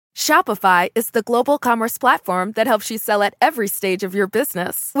Shopify is the global commerce platform that helps you sell at every stage of your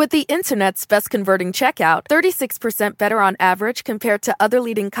business. With the internet's best converting checkout, 36% better on average compared to other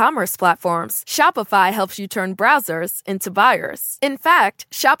leading commerce platforms, Shopify helps you turn browsers into buyers. In fact,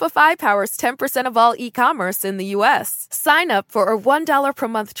 Shopify powers 10% of all e-commerce in the U.S. Sign up for a $1 per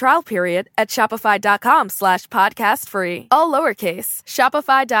month trial period at shopify.com/podcast free. All lowercase,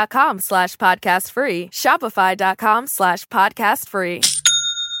 shopify.com/podcast free, shopify.com/podcast free.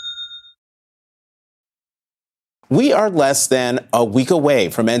 We are less than a week away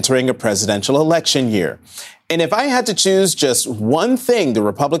from entering a presidential election year. And if I had to choose just one thing the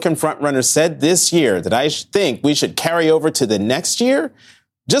Republican frontrunner said this year that I think we should carry over to the next year,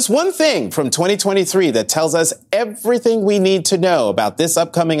 just one thing from 2023 that tells us everything we need to know about this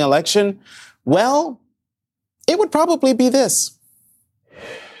upcoming election, well, it would probably be this.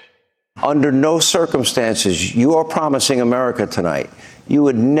 Under no circumstances, you are promising America tonight, you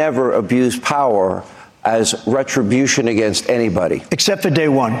would never abuse power as retribution against anybody. Except for day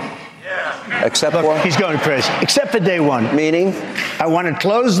one. Except Look, what? he's going crazy. Except for day one. Meaning? I want to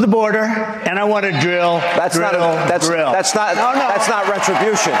close the border and I want to drill. That's not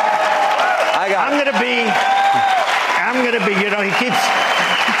retribution. I'm going to be, you know, he keeps,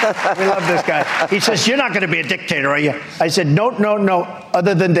 we love this guy. He says, you're not going to be a dictator, are you? I said, no,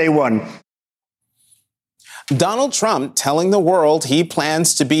 other than day one. Donald Trump telling the world he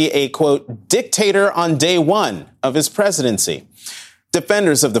plans to be a, quote, dictator on day one of his presidency.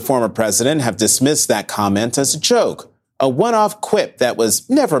 Defenders of the former president have dismissed that comment as a joke, a one-off quip that was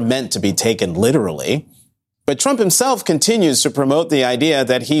never meant to be taken literally. But Trump himself continues to promote the idea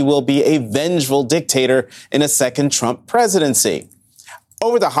that he will be a vengeful dictator in a second Trump presidency.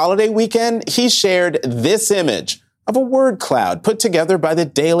 Over the holiday weekend, he shared this image of a word cloud put together by the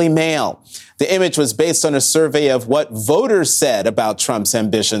Daily Mail. The image was based on a survey of what voters said about Trump's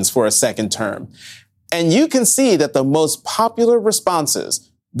ambitions for a second term. And you can see that the most popular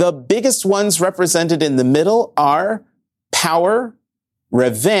responses, the biggest ones represented in the middle, are power,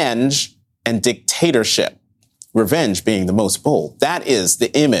 revenge, and dictatorship. Revenge being the most bold. That is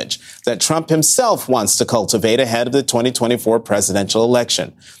the image that Trump himself wants to cultivate ahead of the 2024 presidential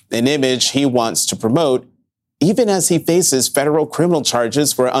election. An image he wants to promote even as he faces federal criminal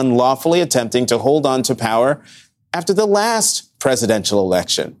charges for unlawfully attempting to hold on to power after the last presidential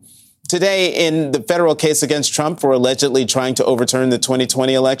election. Today, in the federal case against Trump for allegedly trying to overturn the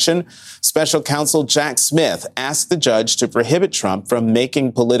 2020 election, special counsel Jack Smith asked the judge to prohibit Trump from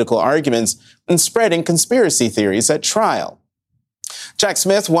making political arguments and spreading conspiracy theories at trial. Jack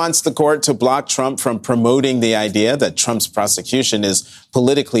Smith wants the court to block Trump from promoting the idea that Trump's prosecution is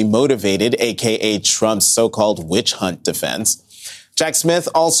politically motivated, aka Trump's so-called witch hunt defense. Jack Smith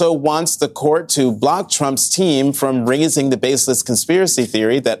also wants the court to block Trump's team from raising the baseless conspiracy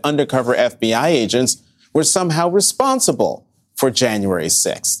theory that undercover FBI agents were somehow responsible for January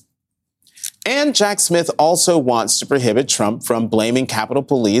 6th. And Jack Smith also wants to prohibit Trump from blaming Capitol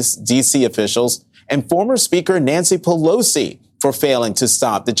Police, D.C. officials, and former Speaker Nancy Pelosi for failing to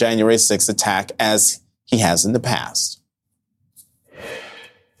stop the January 6th attack as he has in the past.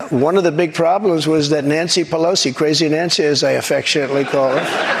 One of the big problems was that Nancy Pelosi, Crazy Nancy as I affectionately call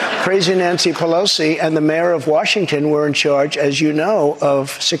her, Crazy Nancy Pelosi and the mayor of Washington were in charge, as you know,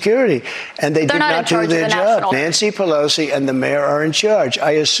 of security. And they did not do their job. Nancy Pelosi and the mayor are in charge.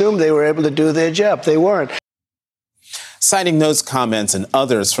 I assume they were able to do their job. They weren't. Citing those comments and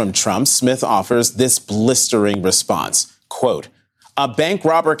others from Trump, Smith offers this blistering response. Quote, a bank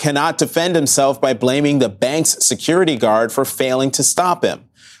robber cannot defend himself by blaming the bank's security guard for failing to stop him.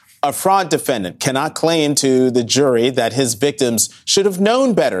 A fraud defendant cannot claim to the jury that his victims should have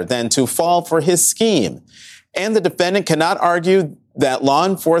known better than to fall for his scheme. And the defendant cannot argue that law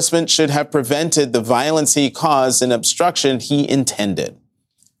enforcement should have prevented the violence he caused and obstruction he intended.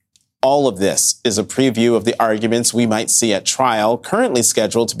 All of this is a preview of the arguments we might see at trial, currently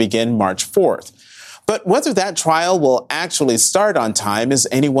scheduled to begin March 4th. But whether that trial will actually start on time is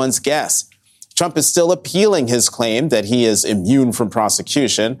anyone's guess. Trump is still appealing his claim that he is immune from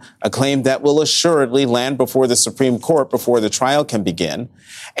prosecution, a claim that will assuredly land before the Supreme Court before the trial can begin.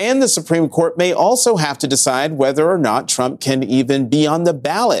 And the Supreme Court may also have to decide whether or not Trump can even be on the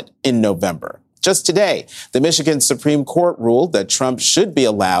ballot in November. Just today, the Michigan Supreme Court ruled that Trump should be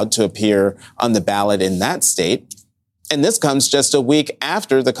allowed to appear on the ballot in that state. And this comes just a week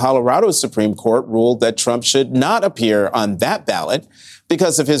after the Colorado Supreme Court ruled that Trump should not appear on that ballot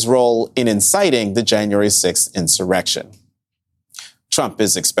because of his role in inciting the January 6th insurrection. Trump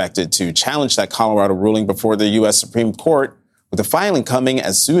is expected to challenge that Colorado ruling before the U.S. Supreme Court, with the filing coming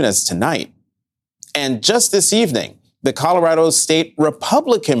as soon as tonight. And just this evening, the Colorado State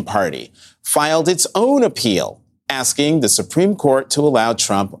Republican Party filed its own appeal, asking the Supreme Court to allow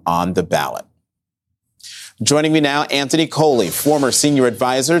Trump on the ballot. Joining me now, Anthony Coley, former senior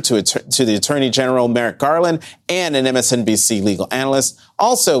advisor to the Attorney General Merrick Garland and an MSNBC legal analyst.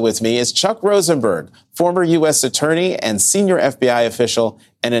 Also with me is Chuck Rosenberg, former U.S. attorney and senior FBI official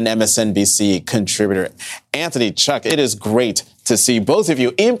and an MSNBC contributor. Anthony, Chuck, it is great to see both of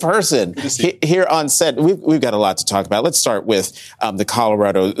you in person here on set. We've got a lot to talk about. Let's start with the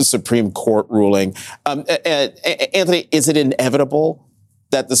Colorado Supreme Court ruling. Anthony, is it inevitable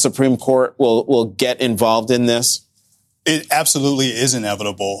that the Supreme Court will get involved in this? It absolutely is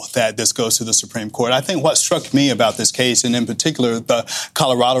inevitable that this goes to the Supreme Court. I think what struck me about this case, and in particular the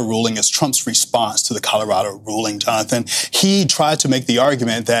Colorado ruling, is Trump's response to the Colorado ruling, Jonathan. He tried to make the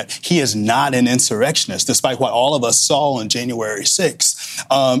argument that he is not an insurrectionist, despite what all of us saw on January 6th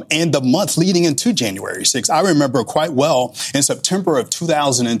and the month leading into January 6th. I remember quite well in September of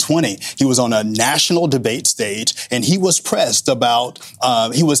 2020, he was on a national debate stage and he was pressed about,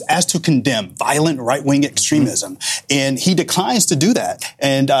 he was asked to condemn violent right-wing extremism. And he declines to do that.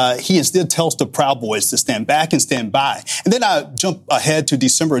 And he instead tells the Proud Boys to stand back and stand by. And then I jump ahead to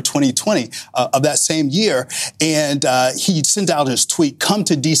December of 2020 of that same year. And he sent out his tweet, "Come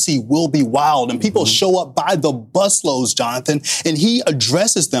to D.C., we'll be wild." And people show up by the busloads, Jonathan. And he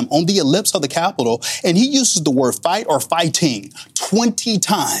addresses them on the ellipse of the Capitol. And he uses the word fight or fighting 20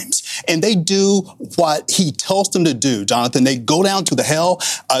 times. And they do what he tells them to do, Jonathan. They go down to the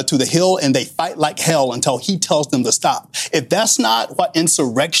hill, and they fight like hell until he tells them to stop. If that's not what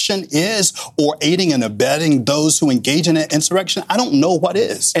insurrection is, or aiding and abetting those who engage in an insurrection, I don't know what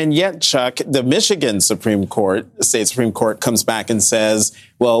is. And yet, Chuck, the Michigan Supreme Court, state Supreme Court, comes back and says,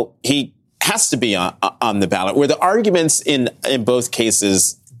 well, he has to be on the ballot. Were the arguments in both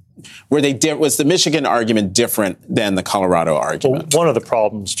cases, was the Michigan argument different than the Colorado argument? Well, one of the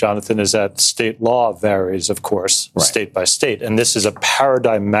problems, Jonathan, is that state law varies, of course, state by state. And this is a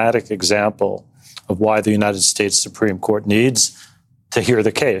paradigmatic example of why the United States Supreme Court needs to hear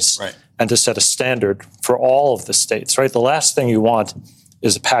the case and to set a standard for all of the states, right? The last thing you want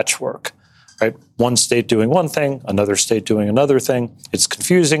is a patchwork, right? One state doing one thing, another state doing another thing. It's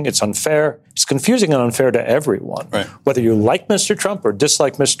confusing, it's unfair. It's confusing and unfair to everyone. Right. Whether you like Mr. Trump or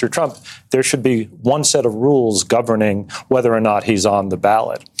dislike Mr. Trump, there should be one set of rules governing whether or not he's on the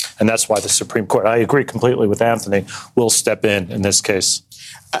ballot. And that's why the Supreme Court, I agree completely with Anthony, will step in this case.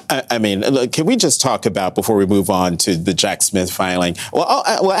 I mean, look, can we just talk about, before we move on to the Jack Smith filing?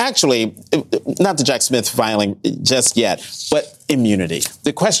 Well, actually, not the Jack Smith filing just yet, but immunity.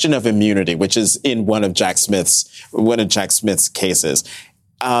 The question of immunity, which is in one of Jack Smith's cases.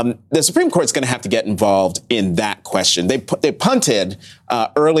 The Supreme Court's going to have to get involved in that question. They punted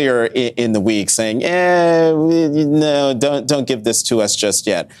earlier in the week, saying, no, don't give this to us just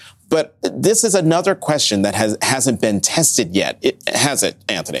yet. But this is another question that hasn't been tested yet. Has it,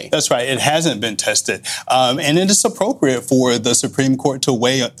 Anthony? That's right. It hasn't been tested. And it is appropriate for the Supreme Court to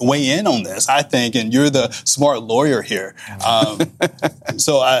weigh in on this, I think. And you're the smart lawyer here.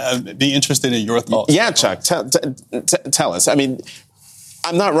 So I'd be interested in your thoughts. Yeah, Chuck, tell us. I mean,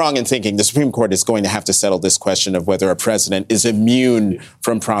 I'm not wrong in thinking the Supreme Court is going to have to settle this question of whether a president is immune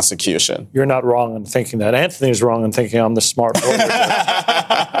from prosecution. You're not wrong in thinking that. Anthony is wrong in thinking I'm the smart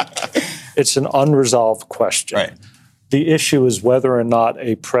lawyer. It's an unresolved question. Right. The issue is whether or not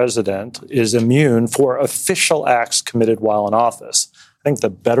a president is immune for official acts committed while in office. I think the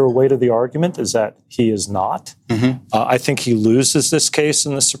better way to the argument is that he is not. I think he loses this case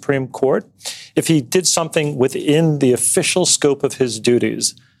in the Supreme Court. If he did something within the official scope of his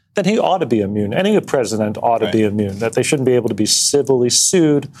duties, then he ought to be immune. Any president ought to be immune, that they shouldn't be able to be civilly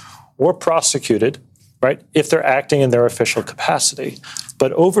sued or prosecuted, right, if they're acting in their official capacity.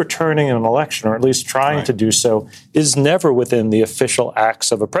 But overturning an election, or at least trying to do so, is never within the official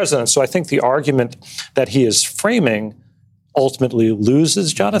acts of a president. So I think the argument that he is framing ultimately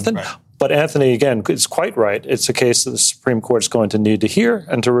loses, Jonathan. But Anthony, again, is quite right. It's a case that the Supreme Court is going to need to hear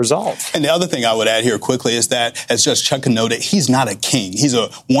and to resolve. And the other thing I would add here quickly is that, as Judge Chuck noted, he's not a king. He's a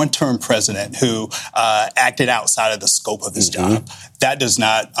one-term president who acted outside of the scope of his job. That does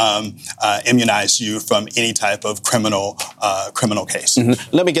not immunize you from any type of criminal case.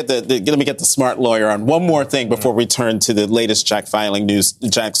 Let me get the smart lawyer on one more thing before we turn to the latest Jack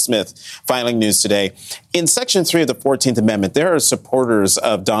Smith filing news today. In Section 3 of the 14th Amendment, there are supporters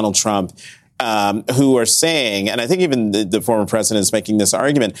of Donald Trump who are saying, and I think even the former president is making this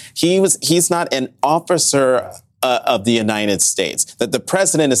argument, he's not an officer of the United States, that the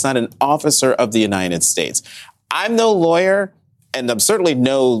president is not an officer of the United States. I'm no lawyer, and I'm certainly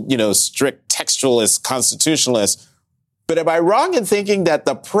no, strict textualist, constitutionalist, But am I wrong in thinking that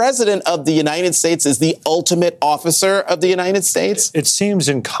the president of the United States is the ultimate officer of the United States? It seems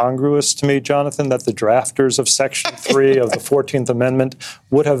incongruous to me, Jonathan, that the drafters of Section 3 of the 14th Amendment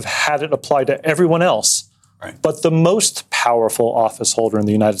would have had it apply to everyone else, but the most powerful office holder in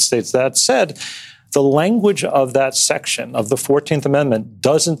the United States. That said, the language of that section of the 14th Amendment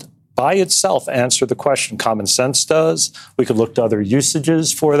doesn't by itself answer the question. Common sense does. We could look to other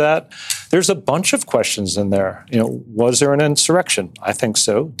usages for that. There's a bunch of questions in there. Was there an insurrection? I think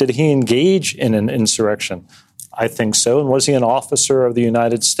so. Did he engage in an insurrection? I think so. And was he an officer of the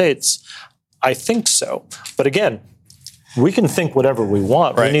United States? I think so. But again, we can think whatever we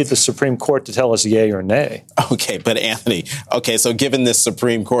want. We need the Supreme Court to tell us yay or nay. Okay, but Anthony, so given this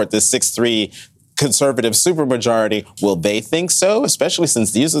Supreme Court, this 6-3 conservative supermajority, will they think so? Especially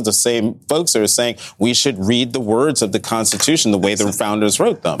since these are the same folks that are saying we should read the words of the Constitution the way the founders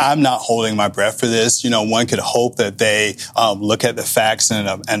wrote them. I'm not holding my breath for this. One could hope that they look at the facts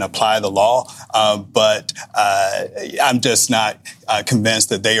and apply the law. But I'm just not convinced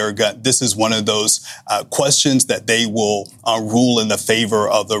that they are going. This is one of those questions that they will rule in the favor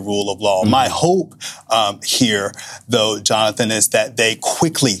of the rule of law. Mm-hmm. My hope here, though, Jonathan, is that they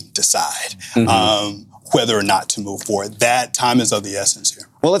quickly decide whether or not to move forward. That time is of the essence here.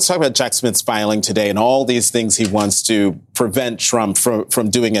 Well, let's talk about Jack Smith's filing today and all these things he wants to prevent Trump from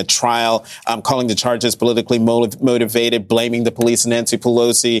doing a trial, calling the charges politically motivated, blaming the police and Nancy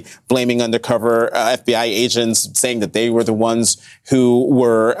Pelosi, blaming undercover FBI agents, saying that they were the ones who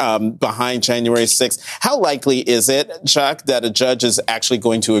were behind January 6th. How likely is it, Chuck, that a judge is actually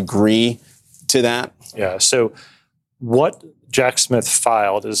going to agree to that? Yeah, so what Jack Smith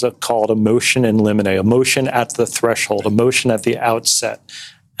filed is called a motion in limine, a motion at the threshold, a motion at the outset.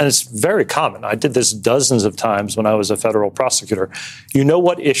 And it's very common. I did this dozens of times when I was a federal prosecutor. You know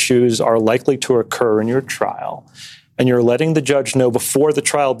what issues are likely to occur in your trial, and you're letting the judge know before the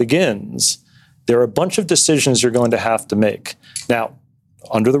trial begins, there are a bunch of decisions you're going to have to make. Now,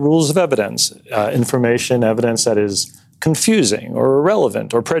 under the rules of evidence, evidence that is confusing or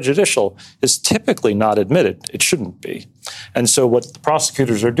irrelevant or prejudicial is typically not admitted. It shouldn't be. And so what the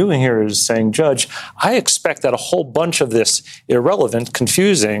prosecutors are doing here is saying, Judge, I expect that a whole bunch of this irrelevant,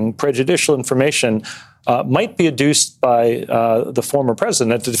 confusing, prejudicial information might be adduced by the former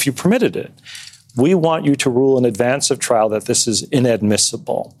president if you permitted it. We want you to rule in advance of trial that this is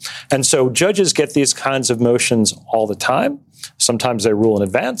inadmissible. And so judges get these kinds of motions all the time. Sometimes they rule in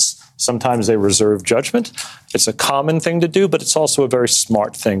advance. Sometimes they reserve judgment. It's a common thing to do, but it's also a very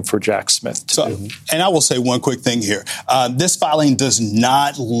smart thing for Jack Smith to do. And I will say one quick thing here. This filing does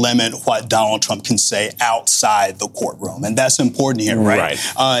not limit what Donald Trump can say outside the courtroom. And that's important here, right?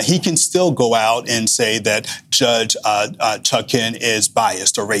 He can still go out and say that Judge Chutkan is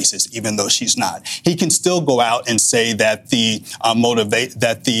biased or racist, even though she's not. He can still go out and say that the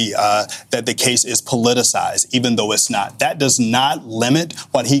case is politicized, even though it's not. That does not limit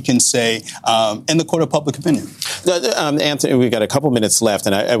what he can say in the court of public opinion. Anthony, we've got a couple minutes left,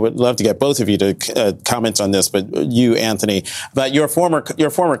 and I would love to get both of you to comment on this. But you, Anthony, but your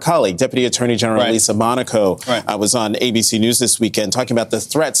former colleague, Deputy Attorney General Lisa Monaco, was on ABC News this weekend talking about the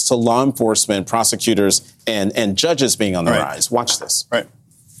threats to law enforcement, prosecutors, and judges being on the rise. Watch this.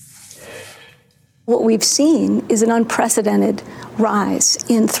 What we've seen is an unprecedented rise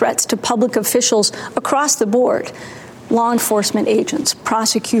in threats to public officials across the board. Law enforcement agents,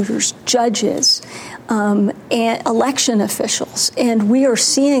 prosecutors, judges, and election officials. And we are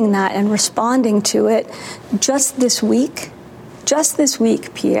seeing that and responding to it just this week,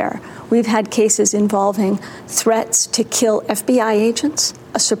 Pierre. We've had cases involving threats to kill FBI agents,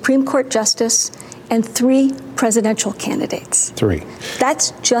 a Supreme Court justice, and 3 presidential candidates. 3.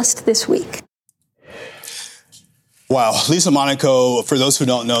 That's just this week. Wow. Lisa Monaco, for those who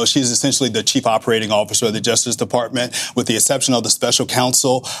don't know, she's essentially the chief operating officer of the Justice Department, with the exception of the special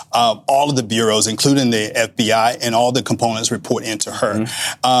counsel. All of the bureaus, including the FBI, and all the components report into her.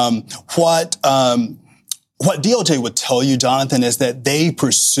 What DOJ would tell you, Jonathan, is that they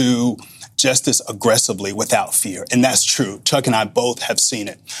pursue justice aggressively without fear. And that's true. Chuck and I both have seen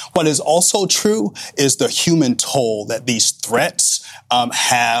it. What is also true is the human toll that these threats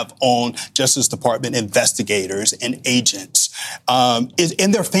have on Justice Department investigators and agents is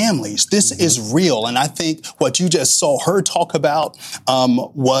in their families. This is real. And I think what you just saw her talk about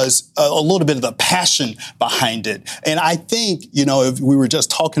was a little bit of the passion behind it. And I think, if we were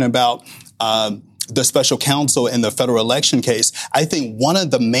just talking about the special counsel in the federal election case, I think one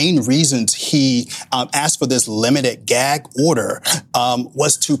of the main reasons he asked for this limited gag order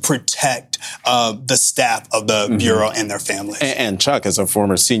was to protect the staff of the Bureau and their families. And Chuck, as a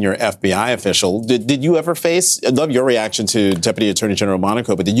former senior FBI official, did you ever face, I'd love your reaction to Deputy Attorney General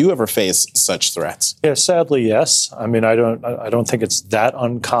Monaco, but did you ever face such threats? Yeah, sadly, yes. I mean, I don't think it's that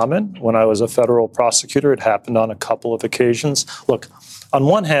uncommon. When I was a federal prosecutor, it happened on a couple of occasions. Look, on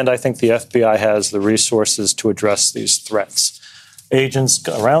one hand, I think the FBI has the resources to address these threats. Agents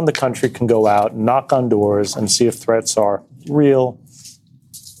around the country can go out, knock on doors, and see if threats are real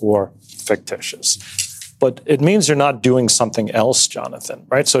or fictitious. But it means you're not doing something else, Jonathan,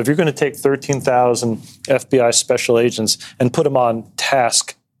 right? So if you're going to take 13,000 FBI special agents and put them on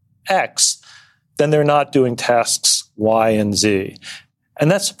task X, then they're not doing tasks Y and Z. And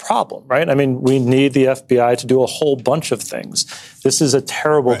that's a problem, right? I mean, we need the FBI to do a whole bunch of things. This is a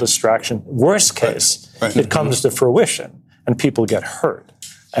terrible distraction. Worst case, it comes to fruition and people get hurt.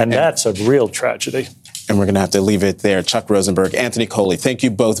 And that's a real tragedy. And we're going to have to leave it there. Chuck Rosenberg, Anthony Coley, thank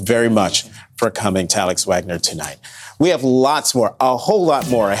you both very much for coming to Alex Wagner tonight. We have lots more, a whole lot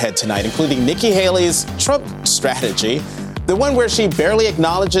more ahead tonight, including Nikki Haley's Trump strategy, the one where she barely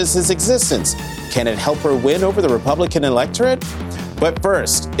acknowledges his existence. Can it help her win over the Republican electorate? But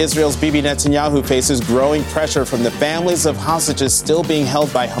first, Israel's Bibi Netanyahu faces growing pressure from the families of hostages still being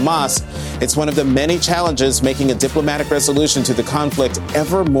held by Hamas. It's one of the many challenges making a diplomatic resolution to the conflict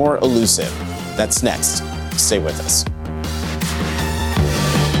ever more elusive. That's next. Stay with us.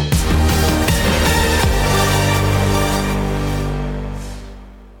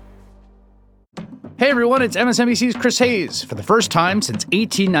 Hey everyone, it's MSNBC's Chris Hayes. For the first time since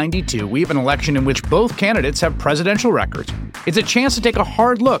 1892, we have an election in which both candidates have presidential records. It's a chance to take a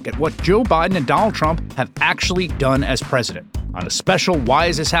hard look at what Joe Biden and Donald Trump have actually done as president. On a special Why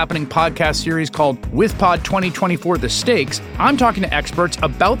Is This Happening podcast series called With Pod 2024 The Stakes, I'm talking to experts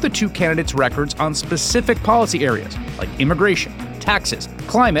about the two candidates' records on specific policy areas like immigration, taxes,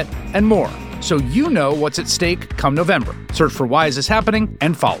 climate, and more. So you know what's at stake come November. Search for Why Is This Happening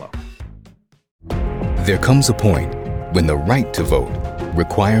and follow. There comes a point when the right to vote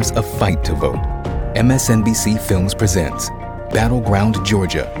requires a fight to vote. MSNBC Films presents Battleground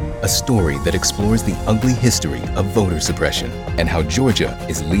Georgia, a story that explores the ugly history of voter suppression and how Georgia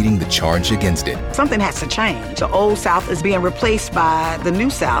is leading the charge against it. Something has to change. The old South is being replaced by the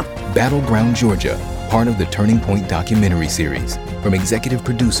new South. Battleground Georgia, part of the Turning Point documentary series from executive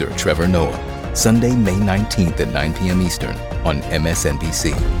producer Trevor Noah. Sunday, May 19th at 9 p.m. Eastern on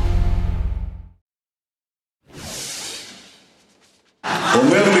MSNBC.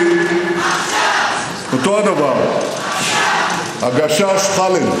 אומר לי אותו הדבר, הגשש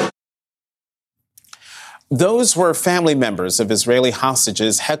חאלד. Those were family members of Israeli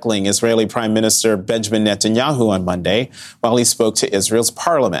hostages heckling Israeli Prime Minister Benjamin Netanyahu on Monday while he spoke to Israel's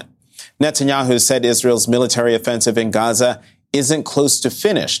parliament. Netanyahu said Israel's military offensive in Gaza isn't close to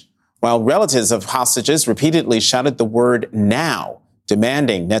finished, while relatives of hostages repeatedly shouted the word now,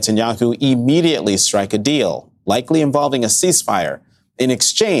 demanding Netanyahu immediately strike a deal, likely involving a ceasefire, in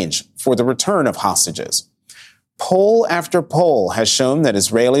exchange for the return of hostages. Poll after poll has shown that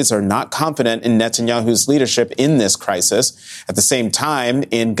Israelis are not confident in Netanyahu's leadership in this crisis. At the same time,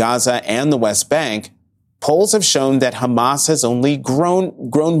 in Gaza and the West Bank, polls have shown that Hamas has only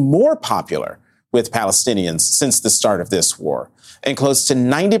grown more popular with Palestinians since the start of this war. And close to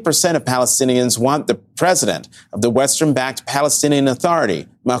 90% of Palestinians want the president of the Western-backed Palestinian Authority,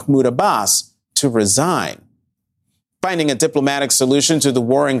 Mahmoud Abbas, to resign. Finding a diplomatic solution to the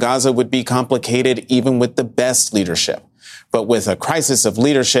war in Gaza would be complicated even with the best leadership. But with a crisis of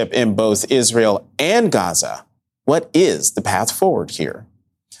leadership in both Israel and Gaza, what is the path forward here?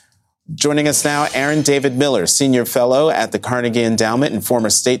 Joining us now, Aaron David Miller, Senior Fellow at the Carnegie Endowment and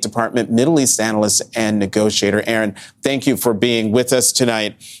former State Department Middle East analyst and negotiator. Aaron, thank you for being with us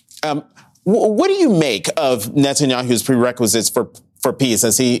tonight. What do you make of Netanyahu's prerequisites for peace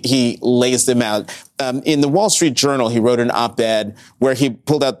as he lays them out? In the Wall Street Journal, he wrote an op-ed where he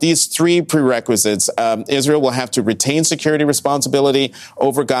pulled out these three prerequisites. Israel will have to retain security responsibility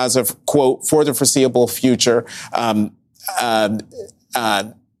over Gaza, quote, for the foreseeable future.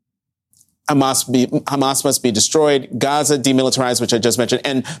 Hamas must be destroyed, Gaza demilitarized, which I just mentioned,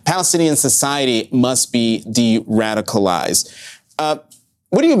 and Palestinian society must be de-radicalized.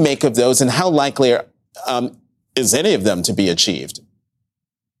 What do you make of those, and how likely is any of them to be achieved?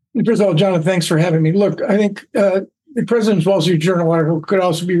 First of all, Jonathan, thanks for having me. Look, I think the President's Wall Street Journal article could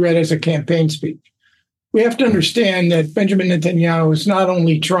also be read as a campaign speech. We have to understand that Benjamin Netanyahu is not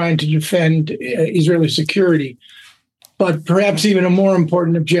only trying to defend Israeli security, But perhaps even a more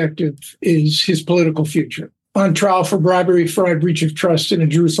important objective is his political future. On trial for bribery, fraud, breach of trust in a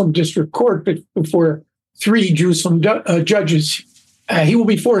Jerusalem district court before 3 Jerusalem judges, he will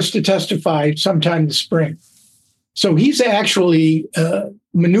be forced to testify sometime this spring. So he's actually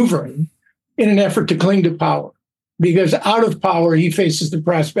maneuvering in an effort to cling to power, because out of power, he faces the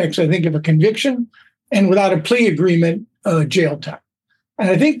prospects, I think, of a conviction, and without a plea agreement, jail time. And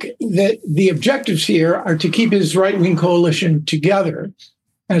I think that the objectives here are to keep his right-wing coalition together.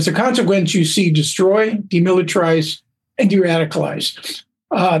 And as a consequence, you see destroy, demilitarize, and de-radicalize.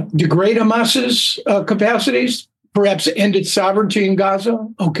 Degrade Hamas's capacities, perhaps end its sovereignty in Gaza,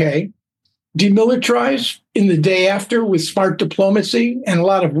 okay. Demilitarize in the day after with smart diplomacy and a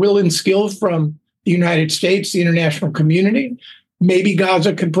lot of will and skill from the United States, the international community. Maybe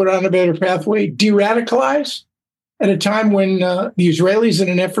Gaza can put on a better pathway. De-radicalize at a time when the Israelis, in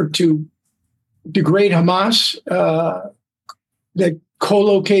an effort to degrade Hamas, that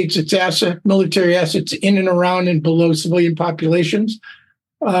co-locates its military assets in and around and below civilian populations,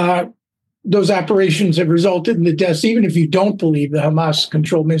 those operations have resulted in the deaths, even if you don't believe the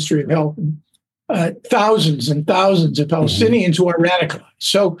Hamas-controlled Ministry of Health, thousands and thousands of Palestinians who are radicalized.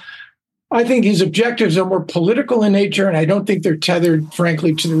 So I think his objectives are more political in nature, and I don't think they're tethered,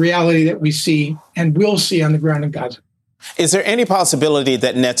 frankly, to the reality that we see and will see on the ground in Gaza. Is there any possibility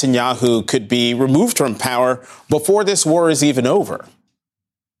that Netanyahu could be removed from power before this war is even over?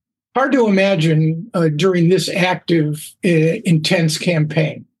 Hard to imagine during this active, intense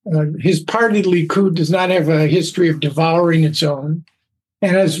campaign. His party, Likud, does not have a history of devouring its own.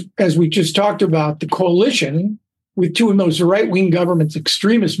 And as we just talked about, the coalition, with 2 of those right-wing government's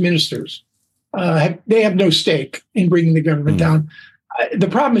extremist ministers, they have no stake in bringing the government down. The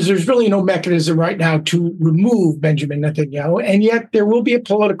problem is there's really no mechanism right now to remove Benjamin Netanyahu, and yet there will be a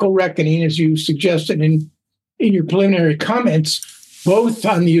political reckoning, as you suggested in your preliminary comments, both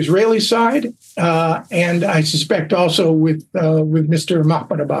on the Israeli side and I suspect also with Mr.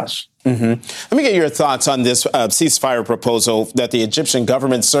 Mahmoud Abbas. Mm-hmm. Let me get your thoughts on this ceasefire proposal that the Egyptian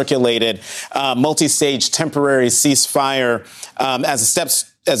government circulated, multi-stage temporary ceasefire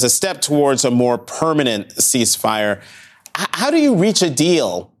as a step towards a more permanent ceasefire. How do you reach a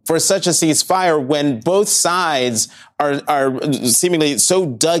deal for such a ceasefire when both sides are seemingly so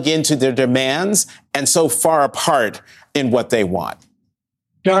dug into their demands and so far apart in what they want?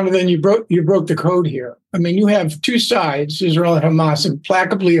 Jonathan, you broke the code here. I mean, you have 2 sides, Israel and Hamas,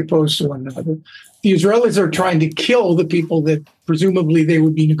 implacably opposed to one another. The Israelis are trying to kill the people that presumably they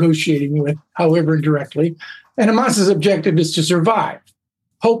would be negotiating with, however indirectly. And Hamas's objective is to survive,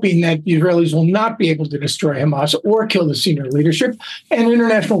 hoping that the Israelis will not be able to destroy Hamas or kill the senior leadership. And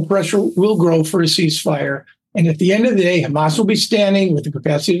international pressure will grow for a ceasefire. And at the end of the day, Hamas will be standing with the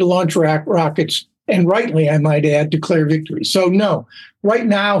capacity to launch rockets, and rightly, I might add, declare victory. So no, right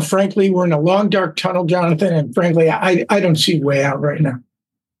now, frankly, we're in a long, dark tunnel, Jonathan, and frankly, I don't see a way out right now.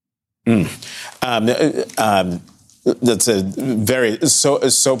 That's a very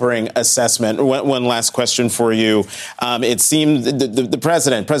sobering assessment. One last question for you. It seems the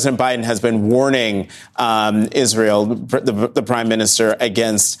President Biden has been warning Israel, the Prime Minister,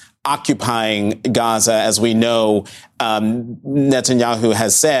 against occupying Gaza. As we know, Netanyahu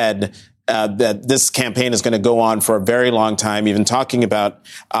has said that this campaign is going to go on for a very long time, even talking about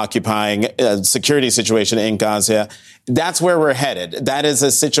occupying a security situation in Gaza. That's where we're headed. That is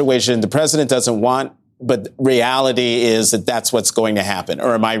a situation the president doesn't want, but reality is that that's what's going to happen.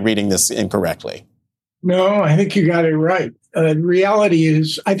 Or am I reading this incorrectly? No, I think you got it right. Reality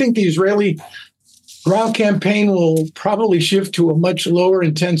is, I think the Israeli ground campaign will probably shift to a much lower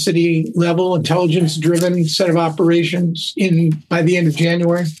intensity level, intelligence-driven set of operations by the end of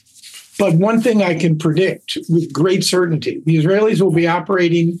January. But one thing I can predict with great certainty, the Israelis will be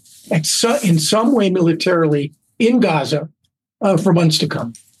operating in some way militarily in Gaza for months to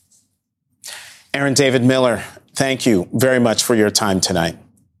come. Aaron David Miller, thank you very much for your time tonight.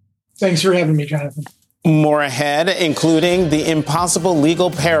 Thanks for having me, Jonathan. More ahead, including the impossible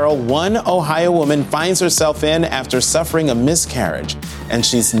legal peril one Ohio woman finds herself in after suffering a miscarriage, and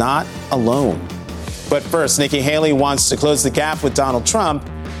she's not alone. But first, Nikki Haley wants to close the gap with Donald Trump.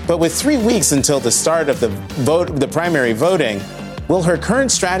 But with 3 weeks until the start of the primary voting, will her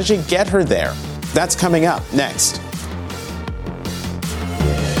current strategy get her there? That's coming up next.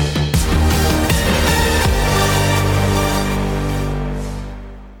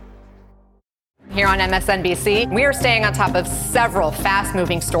 Here on MSNBC. We are staying on top of several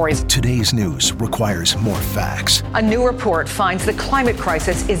fast-moving stories. Today's news requires more facts. A new report finds the climate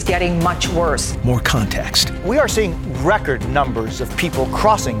crisis is getting much worse. More context. We are seeing record numbers of people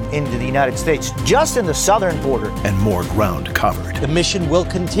crossing into the United States, just in the southern border. And more ground covered. The mission will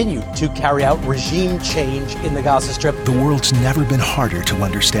continue to carry out regime change in the Gaza Strip. The world's never been harder to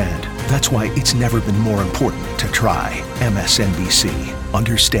understand. That's why it's never been more important to try. MSNBC.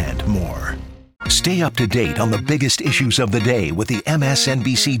 Understand more. Stay up to date on the biggest issues of the day with the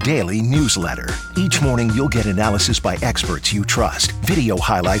MSNBC Daily newsletter. Each morning, you'll get analysis by experts you trust, video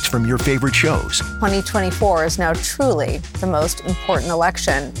highlights from your favorite shows. 2024 is now truly the most important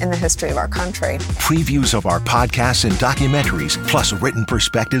election in the history of our country. Previews of our podcasts and documentaries, plus written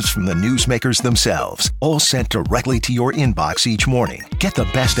perspectives from the newsmakers themselves, all sent directly to your inbox each morning. Get the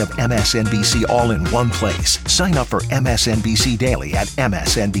best of MSNBC all in one place. Sign up for MSNBC Daily at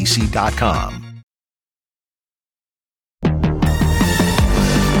msnbc.com.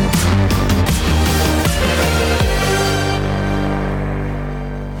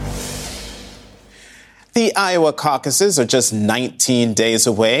 The Iowa caucuses are just 19 days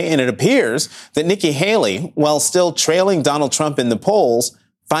away, and it appears that Nikki Haley, while still trailing Donald Trump in the polls,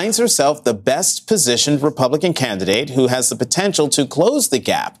 finds herself the best positioned Republican candidate who has the potential to close the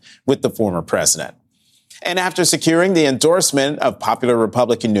gap with the former president. And after securing the endorsement of popular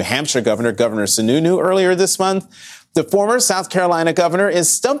Republican New Hampshire Governor Sununu earlier this month, the former South Carolina governor is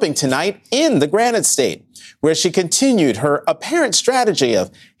stumping tonight in the Granite State, where she continued her apparent strategy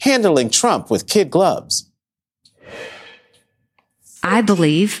of handling Trump with kid gloves. I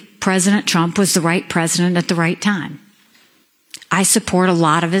believe President Trump was the right president at the right time. I support a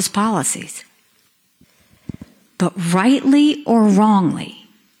lot of his policies. But rightly or wrongly,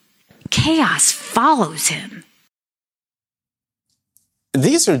 chaos follows him.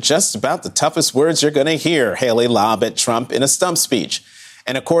 These are just about the toughest words you're going to hear Haley lob at Trump in a stump speech.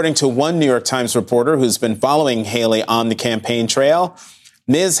 And according to one New York Times reporter who's been following Haley on the campaign trail,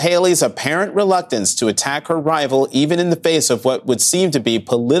 Ms. Haley's apparent reluctance to attack her rival, even in the face of what would seem to be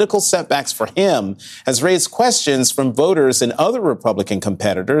political setbacks for him, has raised questions from voters and other Republican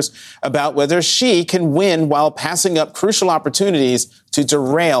competitors about whether she can win while passing up crucial opportunities to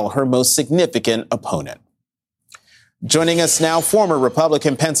derail her most significant opponent. Joining us now, former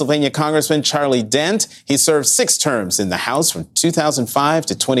Republican Pennsylvania Congressman Charlie Dent. He served 6 terms in the House from 2005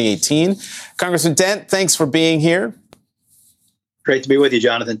 to 2018. Congressman Dent, thanks for being here. Great to be with you,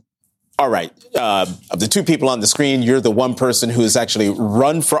 Jonathan. All right. Of the 2 people on the screen, you're the one person who has actually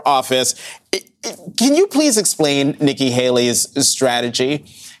run for office. Can you please explain Nikki Haley's strategy?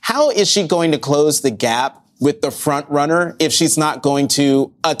 How is she going to close the gap with the front runner if she's not going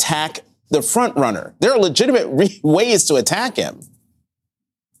to attack the front runner? There are legitimate ways to attack him.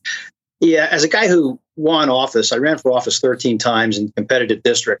 Yeah, as a guy who won office, I ran for office 13 times in competitive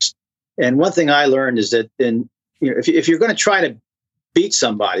districts. And one thing I learned is that if you're going to try to beat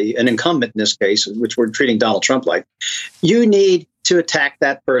somebody, an incumbent in this case, which we're treating Donald Trump like, you need to attack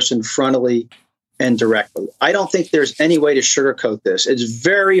that person frontally and directly. I don't think there's any way to sugarcoat this. It's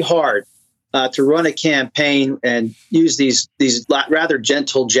very hard to run a campaign and use these rather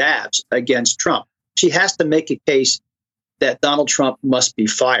gentle jabs against Trump. She has to make a case that Donald Trump must be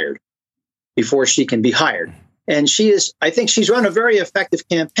fired before she can be hired. And I think she's run a very effective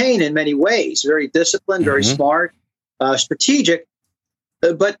campaign in many ways, very disciplined, very smart, strategic.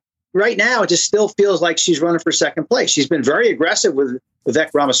 But right now, it just still feels like she's running for second place. She's been very aggressive with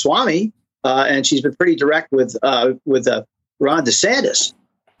Vivek Ramaswamy, and she's been pretty direct with Ron DeSantis.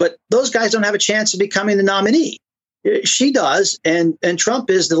 But those guys don't have a chance of becoming the nominee. She does, and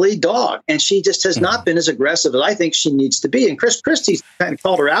Trump is the lead dog, and she just has not been as aggressive as I think she needs to be. And Chris Christie kind of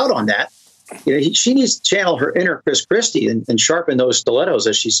called her out on that. She needs to channel her inner Chris Christie and sharpen those stilettos,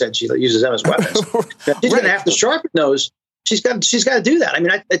 as she said she uses them as weapons. She's going to have to sharpen those. She's got to do that. I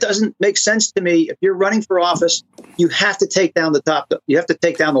mean, it doesn't make sense to me. If you're running for office, you have to take down the top. You have to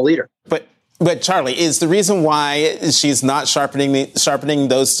take down the leader. But Charlie, is the reason why she's not sharpening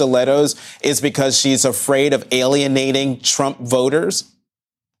those stilettos is because she's afraid of alienating Trump voters?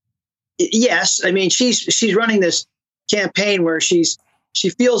 Yes. I mean, she's running this campaign where she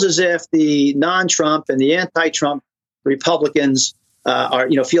feels as if the non-Trump and the anti-Trump Republicans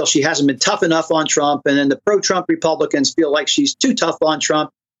feel she hasn't been tough enough on Trump, and then the pro-Trump Republicans feel like she's too tough on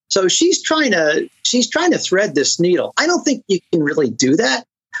Trump. So she's trying to thread this needle. I don't think you can really do that.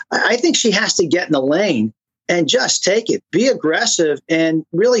 I think she has to get in the lane and just take it, be aggressive, and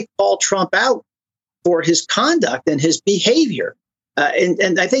really call Trump out for his conduct and his behavior.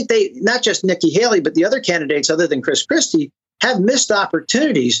 And I think not just Nikki Haley, but the other candidates other than Chris Christie have missed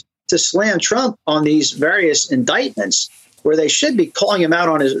opportunities to slam Trump on these various indictments where they should be calling him out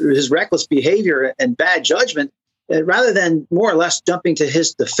on his reckless behavior and bad judgment, rather than more or less jumping to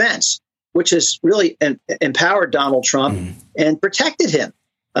his defense, which has really empowered Donald Trump and protected him.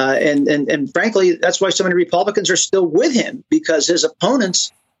 And frankly, that's why so many Republicans are still with him, because his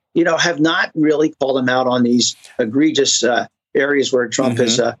opponents, have not really called him out on these egregious areas where Trump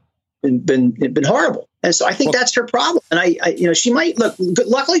has been horrible. And so I think that's her problem. And I she might look.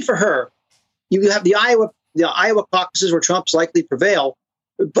 Luckily for her, you have the Iowa caucuses where Trump's likely to prevail,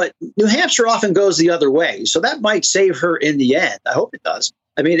 but New Hampshire often goes the other way. So that might save her in the end. I hope it does.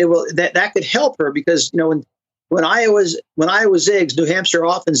 I mean, it will. That could help her, because when Iowa zigs, New Hampshire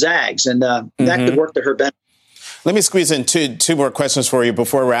often zags, and that could work to her benefit. Let me squeeze in two more questions for you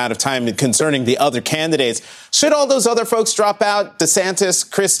before we're out of time concerning the other candidates. Should all those other folks drop out? DeSantis,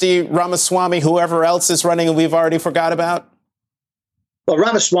 Christie, Ramaswamy, whoever else is running and we've already forgot about? Well,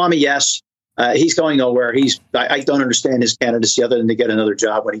 Ramaswamy, yes. He's going nowhere. I don't understand his candidacy other than to get another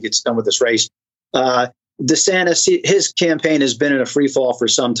job when he gets done with this race. DeSantis, his campaign has been in a free fall for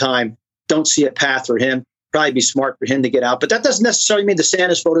some time. Don't see a path for him. Probably be smart for him to get out. But that doesn't necessarily mean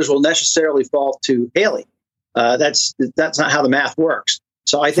DeSantis voters will necessarily fall to Haley. That's not how the math works.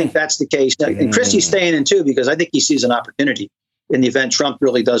 So I think that's the case. And Christie's staying in too, because I think he sees an opportunity in the event Trump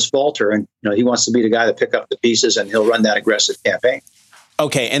really does falter, and he wants to be the guy to pick up the pieces, and he'll run that aggressive campaign.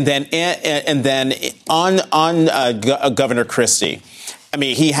 Okay, and then on Governor Christie. I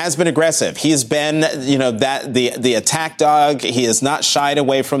mean, he has been aggressive. He's been, the attack dog. He has not shied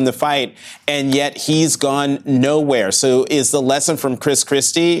away from the fight, and yet he's gone nowhere. So is the lesson from Chris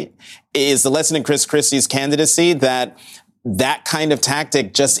Christie, is the lesson in Chris Christie's candidacy that kind of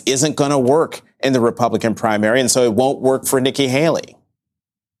tactic just isn't going to work in the Republican primary, and so it won't work for Nikki Haley?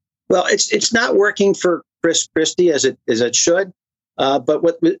 Well, it's not working for Chris Christie as it should. But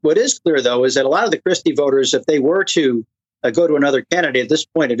what is clear, though, is that a lot of the Christie voters, if they were to go to another candidate at this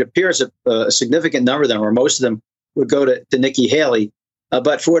point, it appears that a significant number of them, or most of them, would go to Nikki Haley.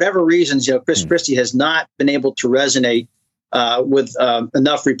 But for whatever reasons, Chris Christie has not been able to resonate with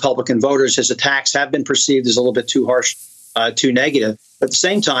enough Republican voters. His attacks have been perceived as a little bit too harsh, too negative. But at the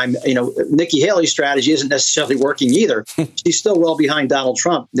same time, Nikki Haley's strategy isn't necessarily working either. She's still well behind Donald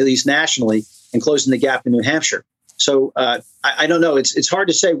Trump, at least nationally, and closing the gap in New Hampshire. So I don't know. It's hard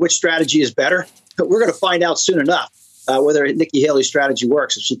to say which strategy is better, but we're going to find out soon enough whether Nikki Haley's strategy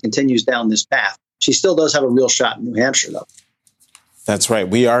works if she continues down this path. She still does have a real shot in New Hampshire, though. That's right.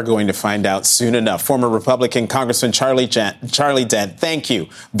 We are going to find out soon enough. Former Republican Congressman Charlie Dent, thank you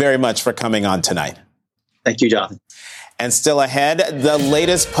very much for coming on tonight. Thank you, Jonathan. And still ahead, the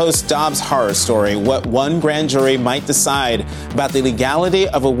latest post-Dobbs horror story, what one grand jury might decide about the legality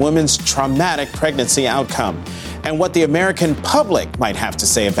of a woman's traumatic pregnancy outcome, and what the American public might have to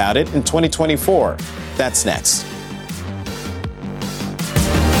say about it in 2024. That's next.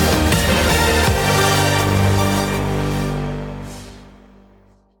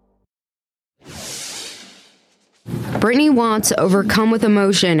 Brittany Watts overcome with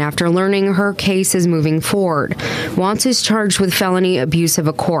emotion after learning her case is moving forward. Watts is charged with felony abuse of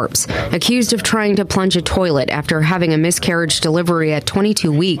a corpse, accused of trying to plunge a toilet after having a miscarriage delivery at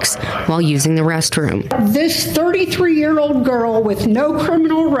 22 weeks while using the restroom. This 33-year-old girl with no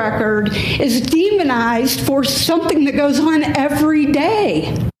criminal record is demonized for something that goes on every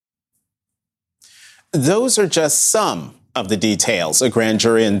day. Those are just some of the details a grand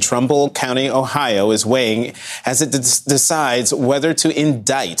jury in Trumbull County, Ohio, is weighing as it decides whether to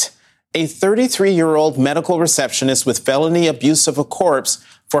indict a 33-year-old medical receptionist with felony abuse of a corpse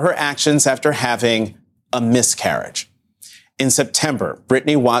for her actions after having a miscarriage. In September,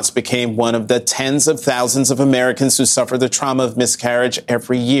 Brittany Watts became one of the tens of thousands of Americans who suffer the trauma of miscarriage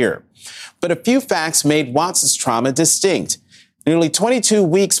every year. But a few facts made Watts' trauma distinct. Nearly 22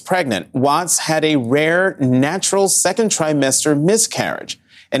 weeks pregnant, Watts had a rare natural second trimester miscarriage,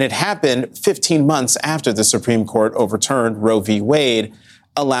 and it happened 15 months after the Supreme Court overturned Roe v. Wade,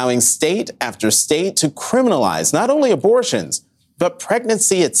 allowing state after state to criminalize not only abortions, but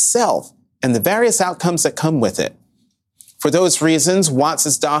pregnancy itself and the various outcomes that come with it. For those reasons,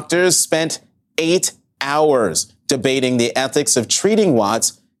 Watts' doctors spent 8 hours debating the ethics of treating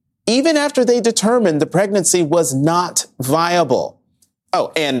Watts even after they determined the pregnancy was not viable.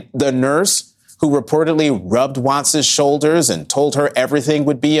 Oh, and the nurse who reportedly rubbed Watts' shoulders and told her everything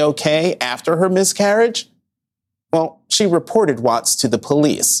would be okay after her miscarriage? Well, she reported Watts to the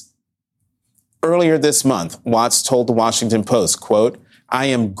police. Earlier this month, Watts told the Washington Post, quote, "I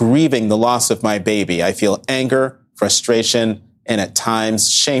am grieving the loss of my baby. I feel anger, frustration, and at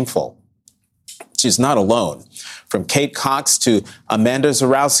times shameful." She's not alone. From Kate Cox to Amanda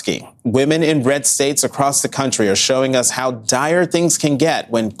Zarowski, women in red states across the country are showing us how dire things can get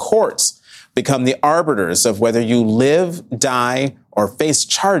when courts become the arbiters of whether you live, die, or face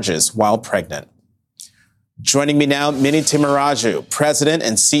charges while pregnant. Joining me now, Minnie Timaraju, President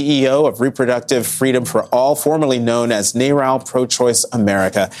and CEO of Reproductive Freedom for All, formerly known as NARAL Pro-Choice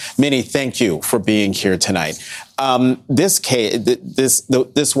America. Minnie, thank you for being here tonight. This case,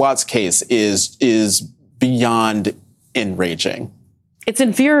 this Watts case is beyond enraging. It's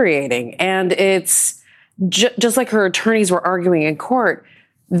infuriating, and it's just like her attorneys were arguing in court.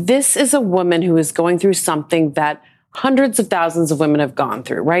 This is a woman who is going through something that hundreds of thousands of women have gone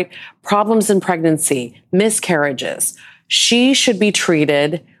through, right? Problems in pregnancy, miscarriages. She should be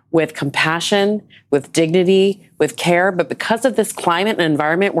treated with compassion, with dignity, with care. But because of this climate and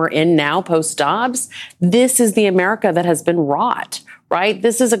environment we're in now, post-Dobbs, this is the America that has been wrought, right?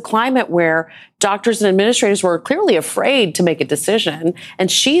 This is a climate where doctors and administrators were clearly afraid to make a decision, and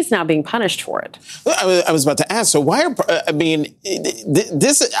she's now being punished for it. I was about to ask, so why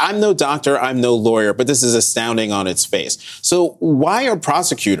I'm no doctor, I'm no lawyer, but this is astounding on its face. So why are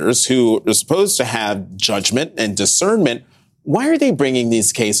prosecutors who are supposed to have judgment and discernment, why are they bringing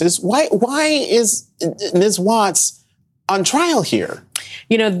these cases? Why is Ms. Watts on trial here?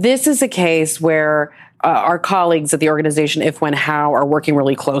 You know, this is a case where our colleagues at the organization If, When, How are working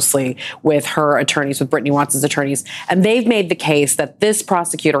really closely with her attorneys, with Brittany Watts' attorneys, and they've made the case that this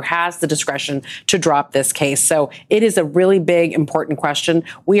prosecutor has the discretion to drop this case. So it is a really big, important question.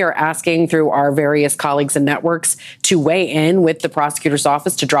 We are asking through our various colleagues and networks to weigh in with the prosecutor's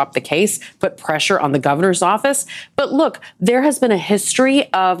office to drop the case, put pressure on the governor's office. But look, there has been a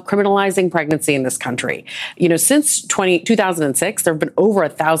history of criminalizing pregnancy in this country. You know, since 2006, there have been over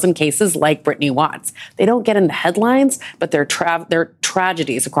 1,000 cases like Brittany Watts. They don't get in the headlines, but they're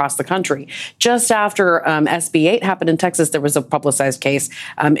tragedies across the country. Just after SB 8 happened in Texas, there was a publicized case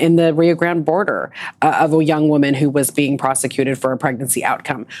in the Rio Grande border of a young woman who was being prosecuted for a pregnancy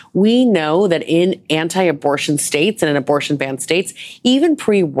outcome. We know that in anti-abortion states and in abortion-banned states, even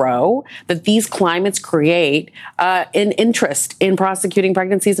pre-Roe, that these climates create an interest in prosecuting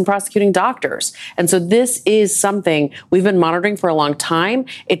pregnancies and prosecuting doctors. And so this is something we've been monitoring for a long time.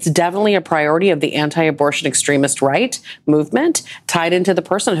 It's definitely a priority of the anti-abortion extremist right movement, tied into the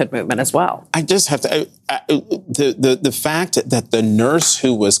personhood movement as well. I just have to, the fact that the nurse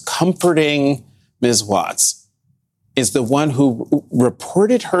who was comforting Ms. Watts is the one who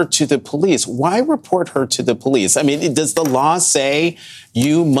reported her to the police. Why report her to the police? I mean, does the law say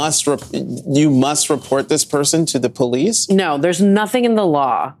you must report this person to the police? No, there's nothing in the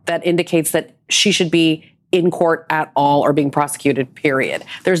law that indicates that she should be in court at all or being prosecuted, period.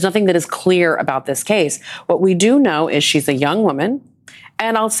 There's nothing that is clear about this case. What we do know is she's a young woman,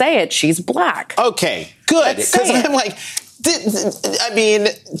 and I'll say it, she's black. Okay, good. Because I'm like, I mean,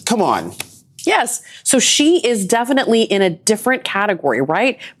 come on. Yes. So she is definitely in a different category,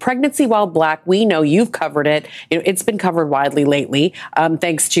 right? Pregnancy while black, we know you've covered it. You know, it's been covered widely lately,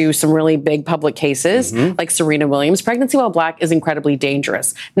 thanks to some really big public cases like Serena Williams. Pregnancy while black is incredibly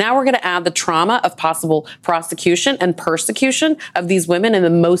dangerous. Now we're going to add the trauma of possible prosecution and persecution of these women in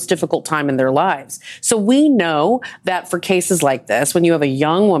the most difficult time in their lives. So we know that for cases like this, when you have a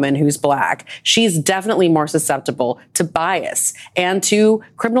young woman who's black, she's definitely more susceptible to bias and to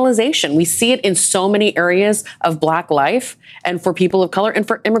criminalization. We see it in so many areas of black life, and for people of color and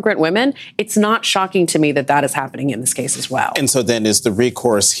for immigrant women, it's not shocking to me that that is happening in this case as well. And so then is the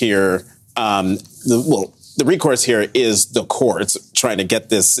recourse here, the recourse here is the courts trying to get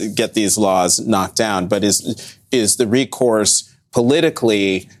these laws knocked down, but is the recourse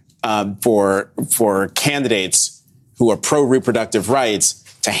politically for candidates who are pro-reproductive rights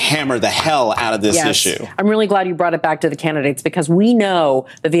to hammer the hell out of this issue? I'm really glad you brought it back to the candidates, because we know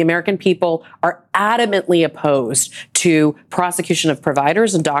that the American people are adamantly opposed to prosecution of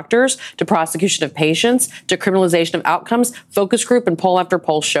providers and doctors, to prosecution of patients, to criminalization of outcomes. Focus group and poll after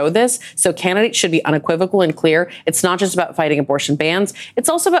poll show this. So candidates should be unequivocal and clear. It's not just about fighting abortion bans. It's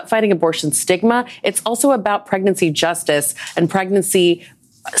also about fighting abortion stigma. It's also about pregnancy justice and pregnancy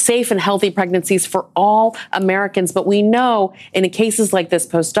safe and healthy pregnancies for all Americans. But we know in cases like this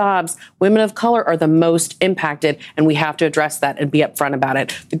post-Dobbs, women of color are the most impacted, and we have to address that and be upfront about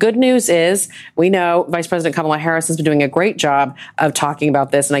it. The good news is we know Vice President Kamala Harris has been doing a great job of talking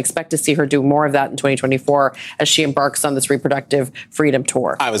about this, and I expect to see her do more of that in 2024 as she embarks on this reproductive freedom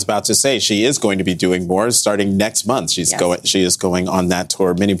tour. I was about to say she is going to be doing more starting next month. She is going on that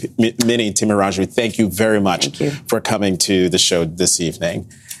tour. Minnie Timaraju, thank you very much for coming to the show this evening.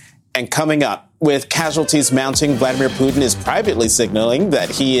 And coming up, with casualties mounting, Vladimir Putin is privately signaling that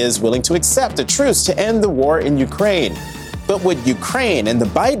he is willing to accept a truce to end the war in Ukraine. But would Ukraine and the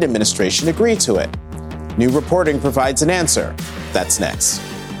Biden administration agree to it? New reporting provides an answer. That's next.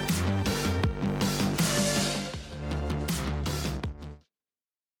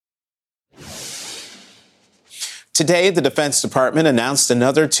 Today, the Defense Department announced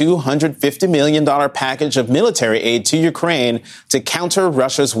another $250 million package of military aid to Ukraine to counter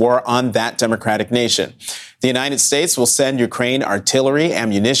Russia's war on that democratic nation. The United States will send Ukraine artillery,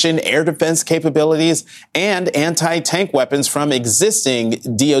 ammunition, air defense capabilities, and anti-tank weapons from existing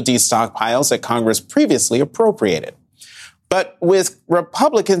DoD stockpiles that Congress previously appropriated. But with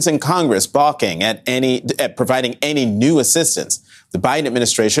Republicans in Congress balking at providing any new assistance, the Biden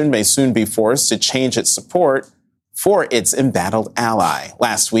administration may soon be forced to change its support for its embattled ally.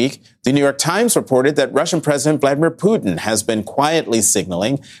 Last week, the New York Times reported that Russian President Vladimir Putin has been quietly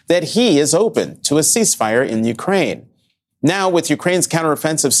signaling that he is open to a ceasefire in Ukraine. Now, with Ukraine's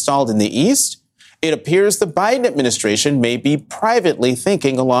counteroffensive stalled in the east, it appears the Biden administration may be privately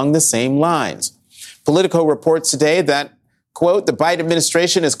thinking along the same lines. Politico reports today that, quote, the Biden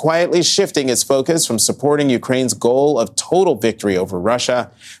administration is quietly shifting its focus from supporting Ukraine's goal of total victory over Russia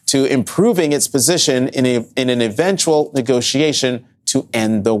to improving its position in an eventual negotiation to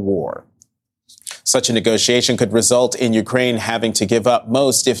end the war. Such a negotiation could result in Ukraine having to give up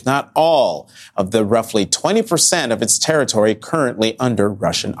most, if not all, of the roughly 20% of its territory currently under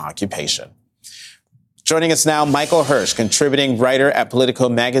Russian occupation. Joining us now, Michael Hirsch, contributing writer at Politico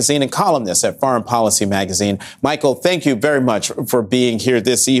magazine and columnist at Foreign Policy magazine. Michael, thank you very much for being here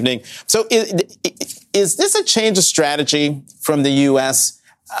this evening. So is this a change of strategy from the U.S.,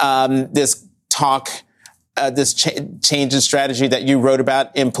 this change in strategy that you wrote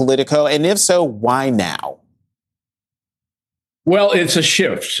about in Politico? And if so, why now? Well, it's a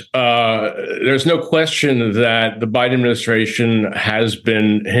shift. There's no question that the Biden administration has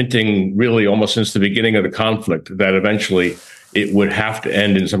been hinting really almost since the beginning of the conflict that eventually it would have to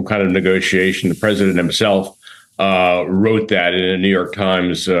end in some kind of negotiation. The president himself wrote that in a New York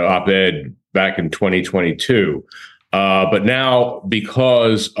Times op-ed back in 2022. But now,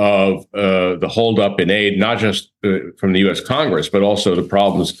 because of the holdup in aid, not just from the U.S. Congress, but also the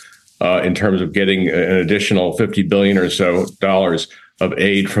problems in terms of getting an additional $50 billion or so of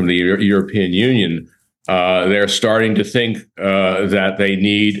aid from the European Union, they're starting to think that they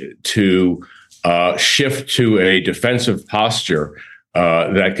need to shift to a defensive posture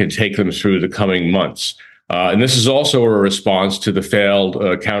that can take them through the coming months. And this is also a response to the failed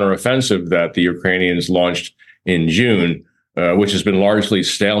counteroffensive that the Ukrainians launched in June, which has been largely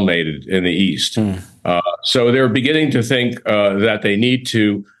stalemated in the East. So they're beginning to think that they need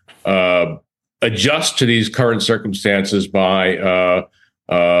to adjust to these current circumstances by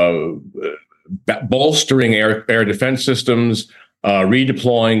bolstering air defense systems,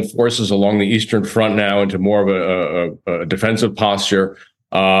 redeploying forces along the Eastern Front now into more of a defensive posture,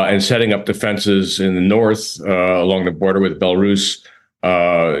 and setting up defenses in the north along the border with Belarus,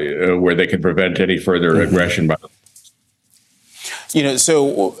 where they can prevent any further aggression by them. You know,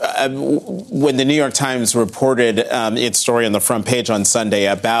 so when the New York Times reported its story on the front page on Sunday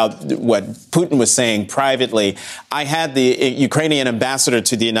about what Putin was saying privately, I had the Ukrainian ambassador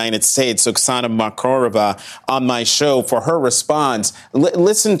to the United States, Oksana Markarova, on my show for her response.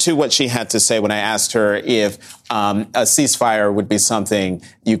 Listen to what she had to say when I asked her if a ceasefire would be something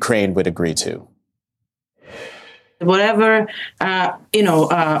Ukraine would agree to. Whatever,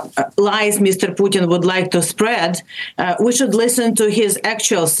 lies Mr. Putin would like to spread, we should listen to his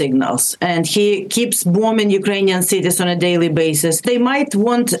actual signals. And he keeps bombing Ukrainian cities on a daily basis. They might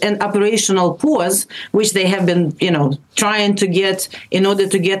want an operational pause, which they have been, trying to get in order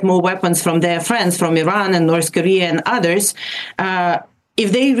to get more weapons from their friends from Iran and North Korea and others.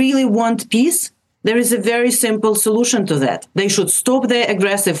 If they really want peace, there is a very simple solution to that. They should stop their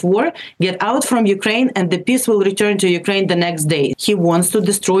aggressive war, get out from Ukraine, and the peace will return to Ukraine the next day. He wants to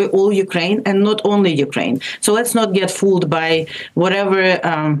destroy all Ukraine and not only Ukraine. So let's not get fooled by whatever,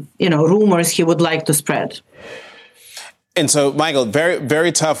 rumors he would like to spread. And so, Michael, very,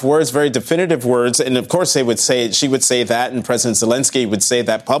 very tough words, very definitive words. And of course, she would say that, and President Zelensky would say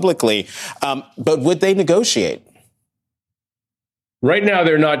that publicly. But would they negotiate? Right now,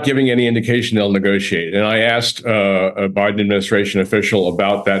 they're not giving any indication they'll negotiate. And I asked a Biden administration official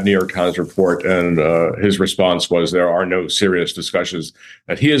about that New York Times report, and his response was there are no serious discussions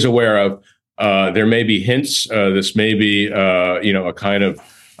that he is aware of. There may be hints. This may be, a kind of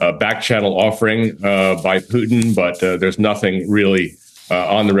back channel offering by Putin, but there's nothing really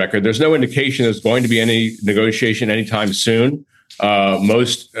on the record. There's no indication there's going to be any negotiation anytime soon.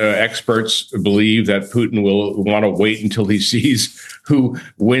 Most experts believe that Putin will want to wait until he sees who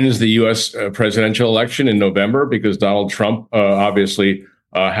wins the U.S. Presidential election in November, because Donald Trump obviously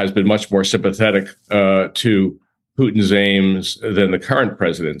has been much more sympathetic to Putin's aims than the current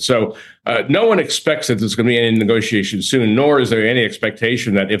president. So no one expects that there's going to be any negotiation soon, nor is there any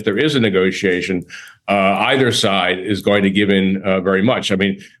expectation that if there is a negotiation, either side is going to give in very much. I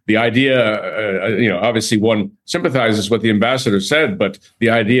mean, the idea, obviously one sympathizes with what the ambassador said, but the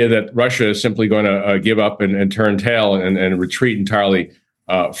idea that Russia is simply going to give up and turn tail and retreat entirely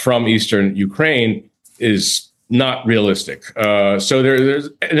from eastern Ukraine is not realistic. So there's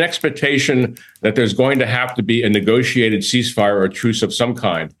an expectation that there's going to have to be a negotiated ceasefire or a truce of some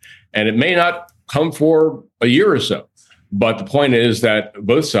kind. And it may not come for a year or so. But the point is that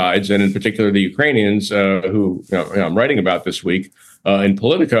both sides, and in particular the Ukrainians, who I'm writing about this week in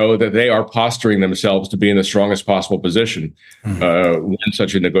Politico, that they are posturing themselves to be in the strongest possible position when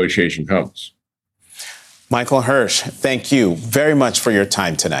such a negotiation comes. Michael Hirsch, thank you very much for your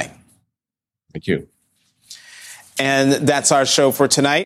time tonight. Thank you. And that's our show for tonight.